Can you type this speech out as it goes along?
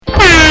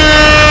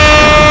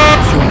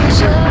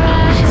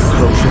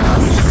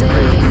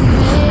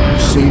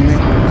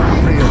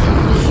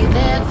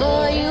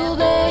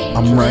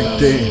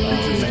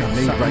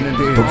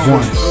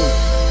Wagwan.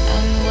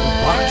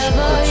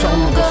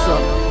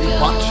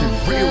 Watching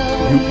real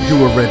good. You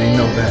already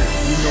know that.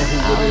 You know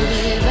who it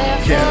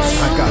is.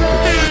 Yes, I got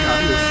this.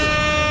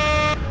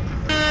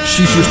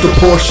 She's used to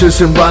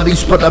Porsches and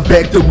Roddies, but I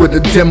bagged her with a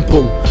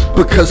dimple.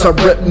 Because I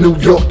rep New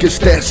York, it's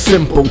that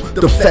simple.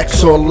 The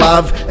facts are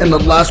alive, and the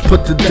lies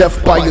put to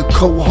death by a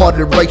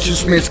cold-hearted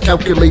righteous man's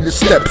calculated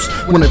steps.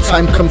 When the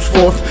time comes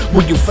forth,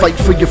 will you fight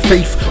for your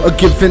faith or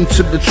give in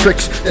to the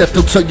tricks that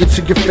they'll tell you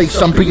to your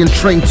face? I'm being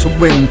trained to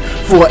win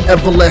for an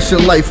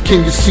everlasting life.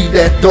 Can you see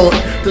that thought?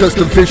 Does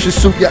the vision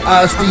suit your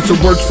eyes? These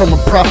are words from a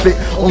prophet,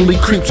 only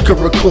creeps could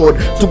record.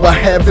 Do I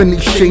have any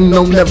shame?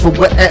 No, never,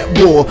 we're at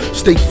war.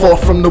 Stay far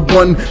from the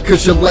one,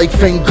 cause your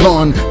life ain't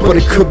gone, but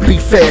it could be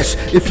fast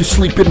if you're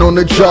sleeping on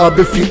the job.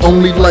 If you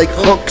only like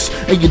hooks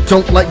and you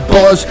don't like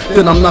bars,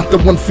 then I'm not the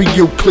one for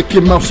you. Click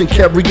your mouse and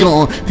carry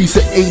on. These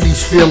are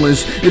 80s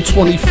feelings. In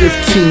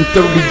 2015,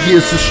 30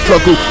 years of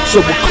struggle, so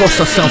of course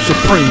I sound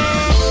supreme.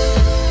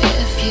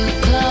 If you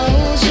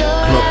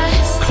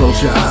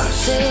close your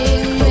eyes,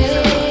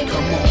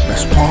 Come on,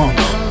 that's palms.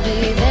 I'll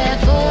be there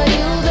for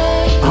you,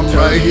 babe. I'm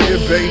right here,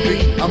 baby.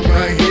 I'm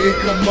right here.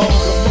 Come on.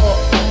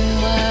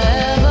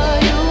 Wherever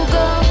you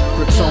go,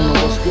 Persona,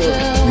 what's good?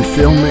 You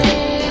feel me?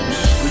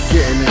 We're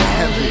getting it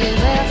heavy.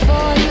 there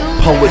for you.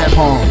 Poet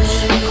palms.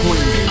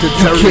 You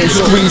can't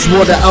squeeze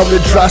water out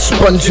of dry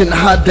sponge and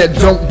hide that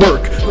don't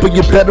work. But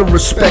you better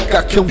respect,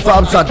 I kill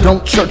vibes, I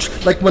don't church.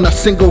 Like when I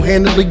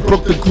single-handedly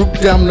broke the group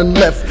down and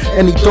left.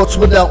 Any thoughts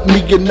without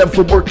me, it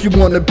never work, you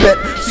wanna bet?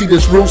 See,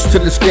 there's rules to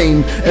this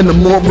game, and the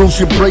more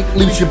rules you break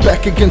leaves you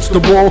back against the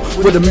wall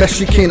with a mess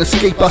you can't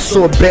escape. I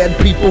saw bad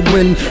people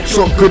win,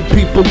 saw good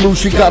people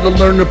lose. You gotta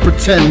learn to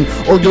pretend,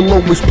 or you'll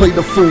always play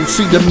the fool.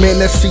 See, the man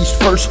that sees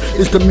first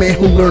is the man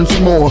who learns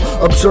more.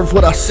 Observe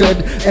what I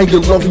said, and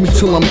you'll love me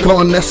till I'm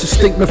gone. That's a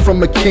statement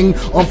from a king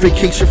on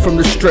vacation from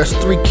the stress.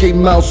 3K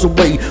miles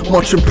away,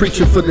 marching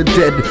preaching for the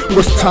dead.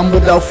 What's time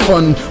without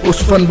fun?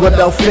 What's fun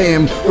without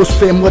fam? What's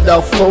fam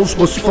without foes?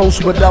 What's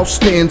foes without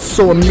stands?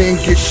 So a man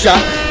gets shot,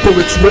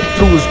 bullets ripped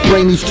through his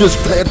brain. He's just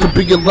glad to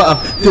be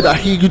alive. Did I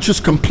hear you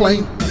just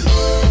complain?